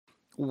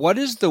What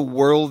is the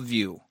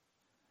worldview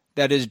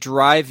that is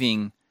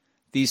driving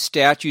these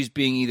statues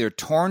being either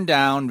torn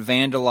down,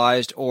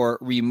 vandalized, or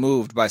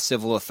removed by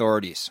civil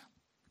authorities?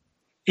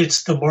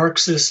 It's the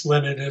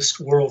Marxist-Leninist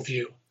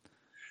worldview.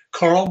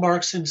 Karl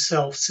Marx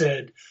himself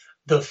said,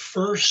 the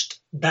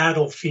first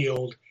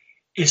battlefield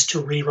is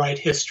to rewrite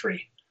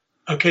history.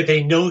 Okay,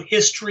 they know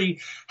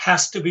history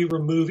has to be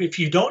removed. If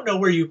you don't know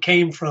where you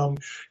came from,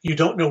 you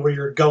don't know where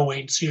you're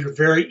going. So you're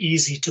very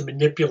easy to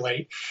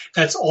manipulate.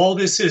 That's all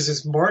this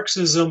is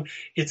Marxism.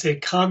 It's a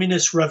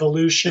communist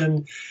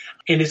revolution.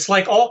 And it's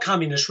like all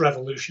communist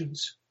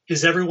revolutions.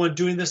 Is everyone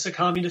doing this a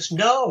communist?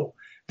 No.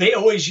 They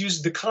always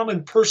use the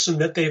common person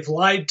that they've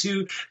lied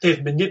to,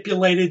 they've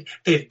manipulated,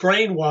 they've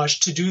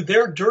brainwashed to do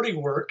their dirty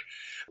work.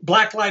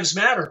 Black Lives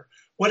Matter.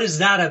 What is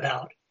that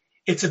about?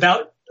 It's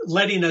about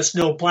letting us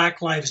know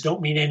Black lives don't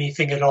mean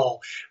anything at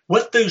all.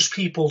 What those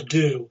people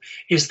do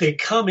is they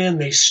come in,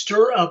 they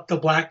stir up the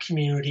Black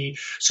community,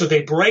 so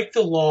they break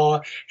the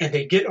law and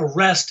they get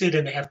arrested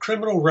and they have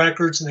criminal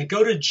records and they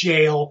go to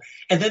jail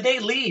and then they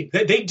leave.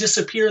 They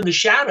disappear in the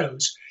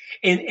shadows.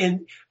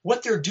 And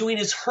what they're doing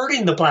is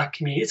hurting the Black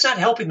community. It's not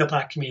helping the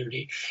Black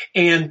community.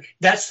 And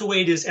that's the way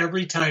it is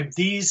every time.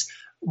 These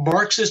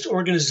Marxist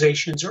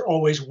organizations are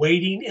always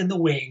waiting in the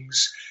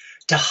wings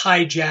to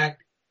hijack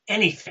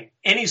anything,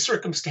 any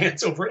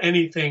circumstance over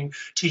anything,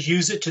 to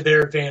use it to their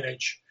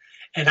advantage.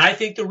 And I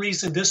think the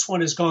reason this one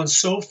has gone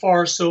so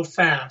far so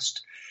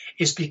fast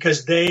is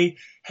because they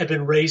have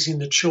been raising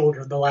the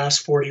children the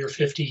last 40 or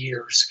 50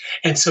 years.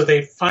 And so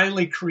they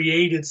finally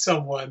created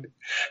someone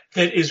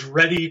that is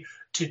ready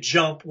to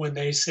jump when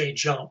they say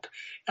jump.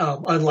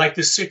 Unlike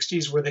the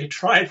 60s where they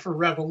tried for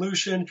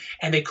revolution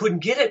and they couldn't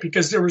get it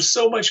because there was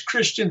so much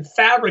Christian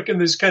fabric in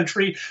this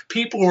country.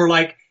 People were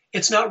like,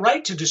 it's not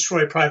right to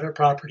destroy private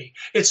property.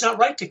 It's not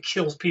right to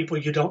kill people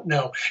you don't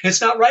know. It's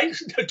not right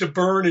to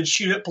burn and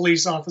shoot at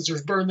police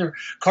officers, burn their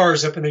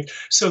cars up.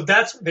 So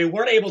they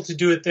weren't able to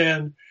do it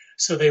then.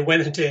 So they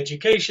went into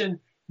education,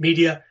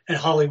 media, and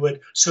Hollywood.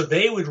 So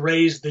they would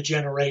raise the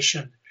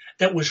generation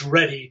that was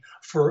ready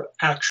for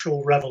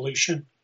actual revolution.